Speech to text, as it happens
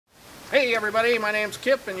Hey everybody, my name's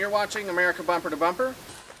Kip and you're watching America Bumper to Bumper.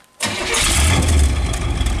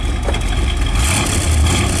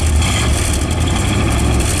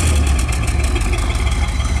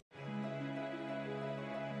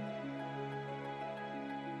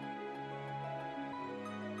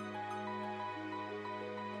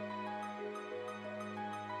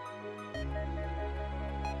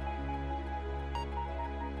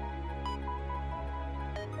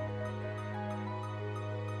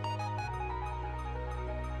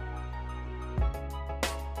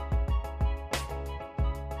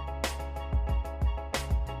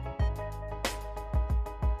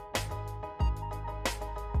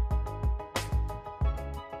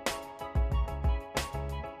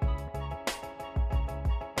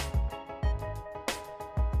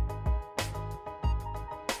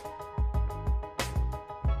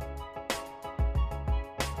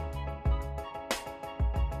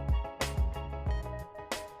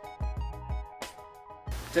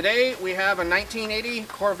 Today we have a 1980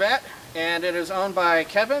 Corvette and it is owned by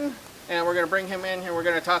Kevin, and we're going to bring him in here. We're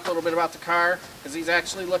going to talk a little bit about the car because he's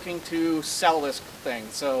actually looking to sell this thing.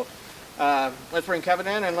 So let's bring Kevin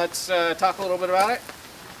in and let's talk a little bit about it.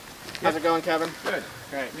 How's it going, Kevin? Good.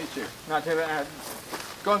 Great. Me too. Not too bad.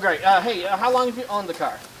 Going great. Hey, how long have you owned the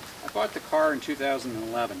car? I bought the car in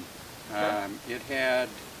 2011. Okay. It had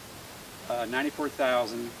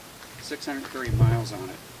 94,630 miles on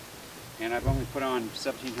it. And I've only put on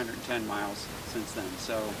 1,710 miles since then,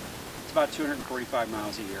 so it's about 245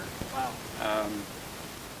 miles a year. Wow.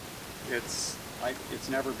 It's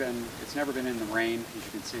never been in the rain. As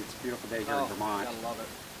you can see, it's a beautiful day here in Vermont. I love it.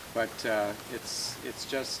 But it's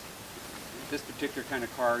just this particular kind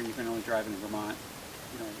of car you can only drive in Vermont,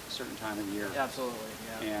 a certain time of the year. Absolutely.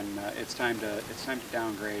 Yeah. And it's time to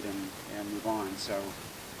downgrade and move on. So.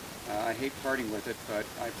 I hate parting with it, but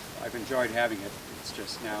I've enjoyed having it. It's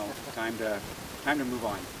just now time to move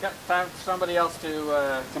on. Yep, time for somebody else to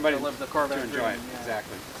live the Corvette to enjoy dream. it. Yeah.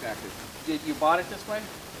 Exactly. Did you bought it this way?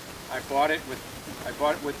 I bought it with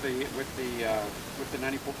the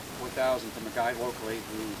 94,000 from a guy locally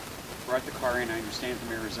who brought the car in. I understand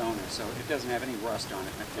from Arizona, so it doesn't have any rust on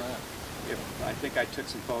it. I think I took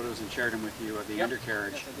some photos and shared them with you of the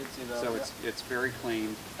undercarriage. Yes, I did see those. So it's very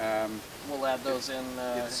clean. We'll add those in.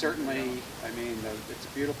 It's certainly, I mean, it's a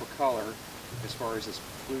beautiful color as far as this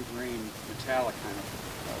blue-green metallic kind of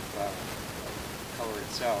color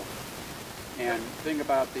itself. And the thing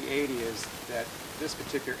about the 80 is that this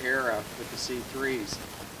particular era with the C3s,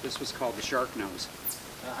 this was called the shark nose.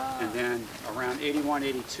 And then around 81,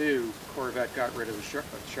 82, Corvette got rid of the shark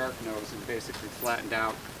nose and basically flattened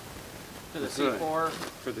out for the C4?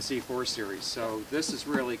 For the C4 series. So this is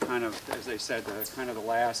really kind of, as they said, kind of the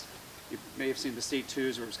last. You may have seen the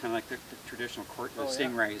C2s where it was kind of like the traditional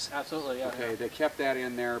Stingrays. Yeah. Absolutely, yeah. Okay, they kept that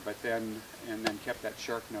in there, but then kept that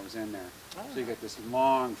shark nose in there. So you get this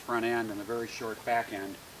long front end and a very short back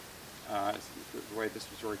end. The way this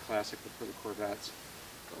was very classic for the Corvettes.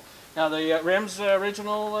 Now the rims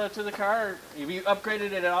original to the car. Have you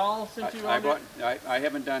upgraded it at all since you owned it? I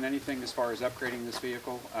haven't done anything as far as upgrading this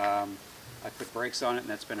vehicle. I put brakes on it, and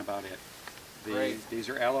that's been about it. These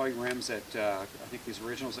are alloy rims that I think these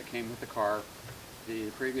originals that came with the car. The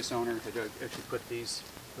previous owner had actually put these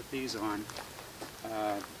on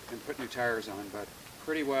and put new tires on. But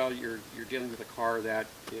pretty well, you're dealing with a car that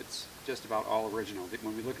it's just about all original.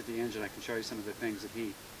 When we look at the engine, I can show you some of the things that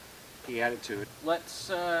he added to it. Let's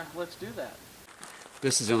do that.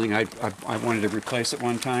 This is something I wanted to replace at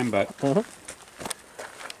one time, but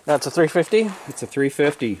That's a 350. It's a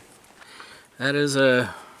 350. That is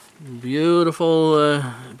a beautiful,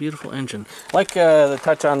 beautiful engine. Like the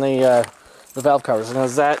touch on the valve covers. And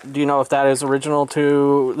is that? Do you know if that is original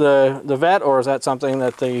to the Vette, or is that something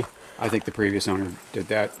that the? I think the previous owner did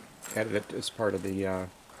that, added it as part of the.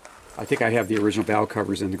 I think I have the original valve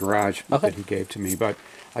covers in the garage that he gave to me, but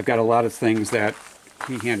I've got a lot of things that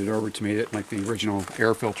he handed over to me, like the original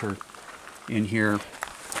air filter in here.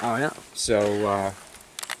 Oh yeah. So.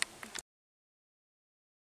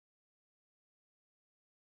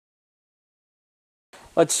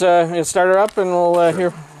 Let's start her up and we'll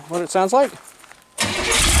hear what it sounds like.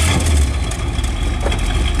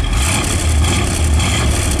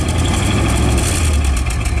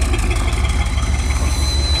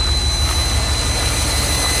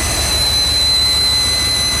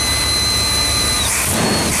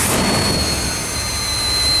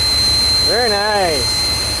 Very nice.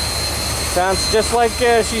 Sounds just like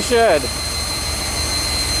she should.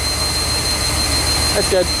 That's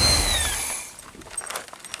good.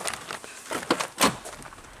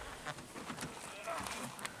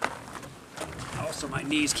 Also, my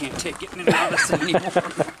knees can't take getting in and out of this anymore.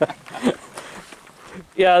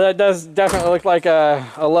 Yeah, that does definitely look like a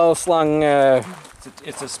low slung.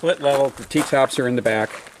 It's a split level. The T-tops are in the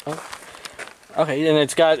back. Oh. Okay, and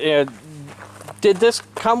it's got. Did this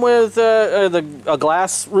come with a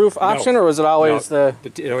glass roof option, or was it always the?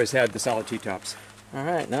 It always had the solid T-tops. All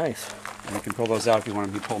right, nice. And you can pull those out if you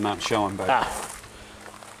want to pull them out and show them. But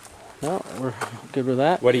no, we're good with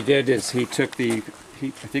that. What he did is he took he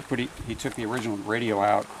took the original radio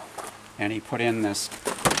out, and he put in this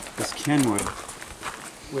Kenwood,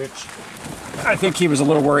 which I think he was a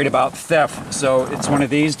little worried about theft. So it's one of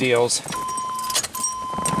these deals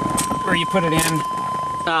where you put it in.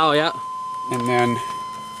 Oh yeah. And then In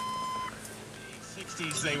the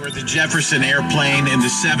 60s they were the Jefferson airplane, in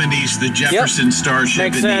the 70s the Jefferson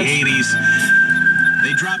Starship, in the 80s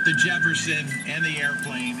they dropped the Jefferson and the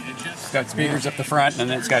airplane. It's got speakers up the front, and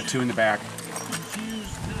then it's got 2 in the back.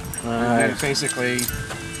 And then basically,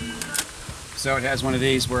 so it has one of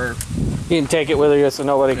these where you can take it with you, so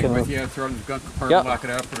nobody can. With you, throw it in the gun compartment, lock it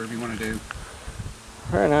up, whatever you want to do.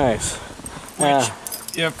 Very nice. Which,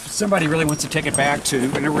 if somebody really wants to take it back to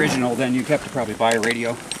an original, then you have to probably buy a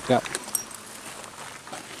radio. Yep.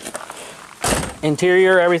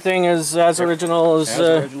 Interior, everything is as original as. As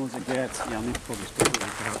original as it gets. Yeah, let me pull this paper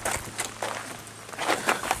back out.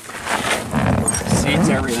 Seats,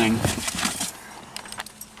 everything.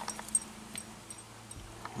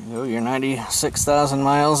 You're 96,000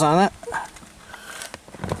 miles on it.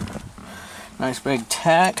 Nice big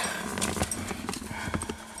tack.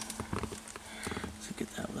 So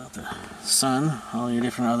get that without the sun. All your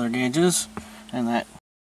different other gauges, and that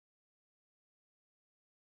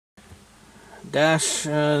dash.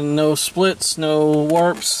 No splits, no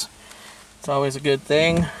warps. It's always a good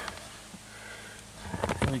thing.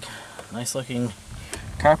 Like nice looking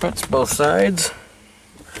carpets both sides.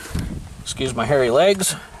 Excuse my hairy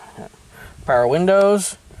legs. Power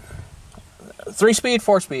windows. 3-speed,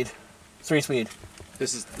 4-speed, 3-speed.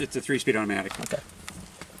 It's a 3-speed automatic. Okay.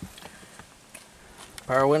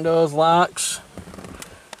 Power windows, locks.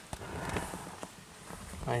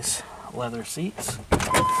 Nice leather seats.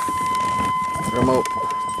 Remote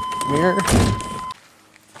mirror.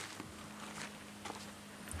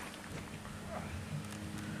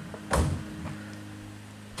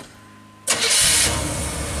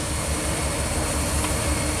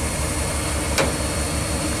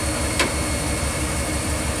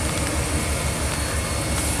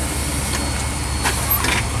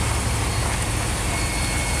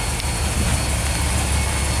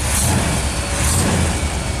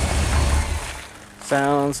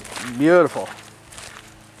 Sounds beautiful.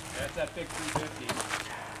 That's that big 350.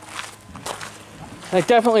 They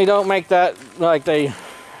definitely don't make that like they,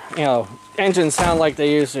 engines sound like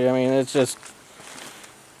they used to. I mean, it's just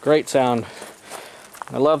great sound.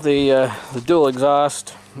 I love the dual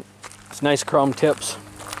exhaust. It's nice chrome tips.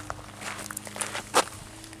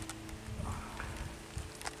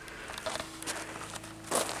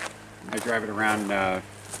 I drive it around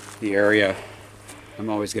the area. I'm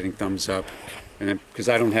always getting thumbs up, and because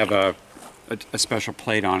I don't have a special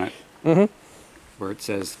plate on it, where it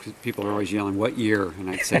says, cause people are always yelling, "What year?" And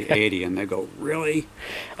I'd say 80, and they go, "Really?"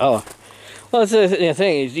 Oh, well, that's the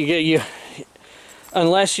thing. You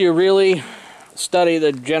unless you really study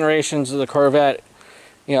the generations of the Corvette,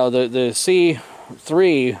 the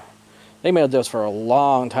C3, they made this for a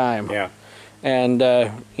long time. Yeah. And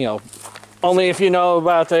only if you know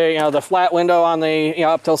about the flat window on the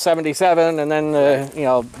up till 77, and then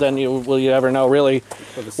then you ever know really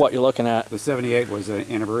what you're looking at. The 78 was an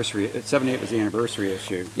anniversary. 78 was the anniversary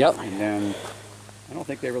issue. Yep. And then I don't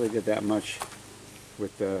think they really did that much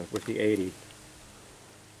with the 80.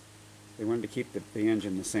 They wanted to keep the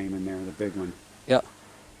engine the same in there, the big one. Yep.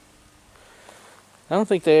 I don't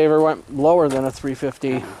think they ever went lower than a 350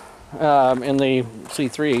 in the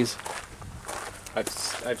C3s.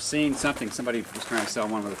 I've seen something. Somebody was trying to sell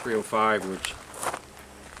one with a 305, which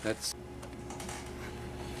that's.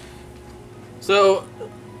 So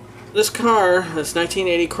this car, this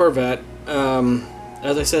 1980 Corvette,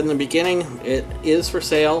 as I said in the beginning, it is for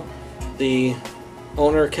sale. The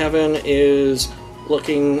owner, Kevin, is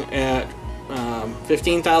looking at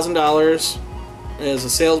 $15,000 as a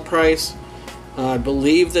sales price. I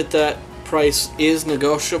believe that price is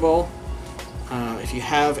negotiable. If you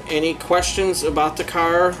have any questions about the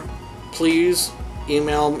car, please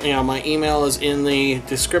email. My email is in the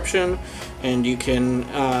description, and you can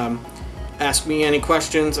ask me any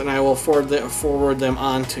questions, and I will forward them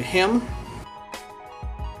on to him.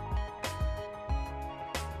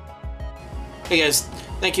 Hey guys,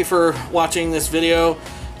 thank you for watching this video.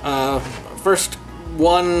 First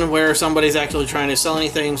one where somebody's actually trying to sell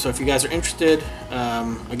anything, so if you guys are interested,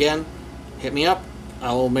 again, hit me up.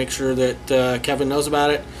 I will make sure that Kevin knows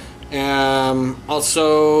about it.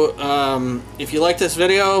 Also, if you like this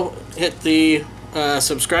video, hit the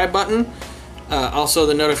subscribe button. Also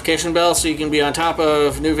the notification bell so you can be on top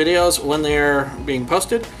of new videos when they're being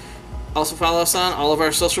posted. Also follow us on all of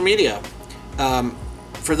our social media.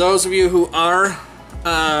 For those of you who are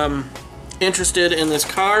interested in this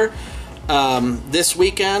car, this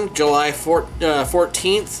weekend, July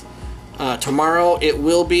 14th, tomorrow, it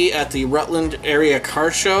will be at the Rutland Area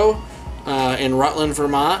Car Show in Rutland,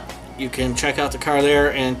 Vermont. You can check out the car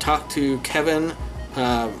there and talk to Kevin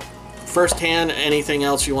firsthand, anything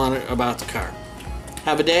else you want about the car.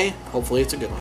 Have a day. Hopefully it's a good one.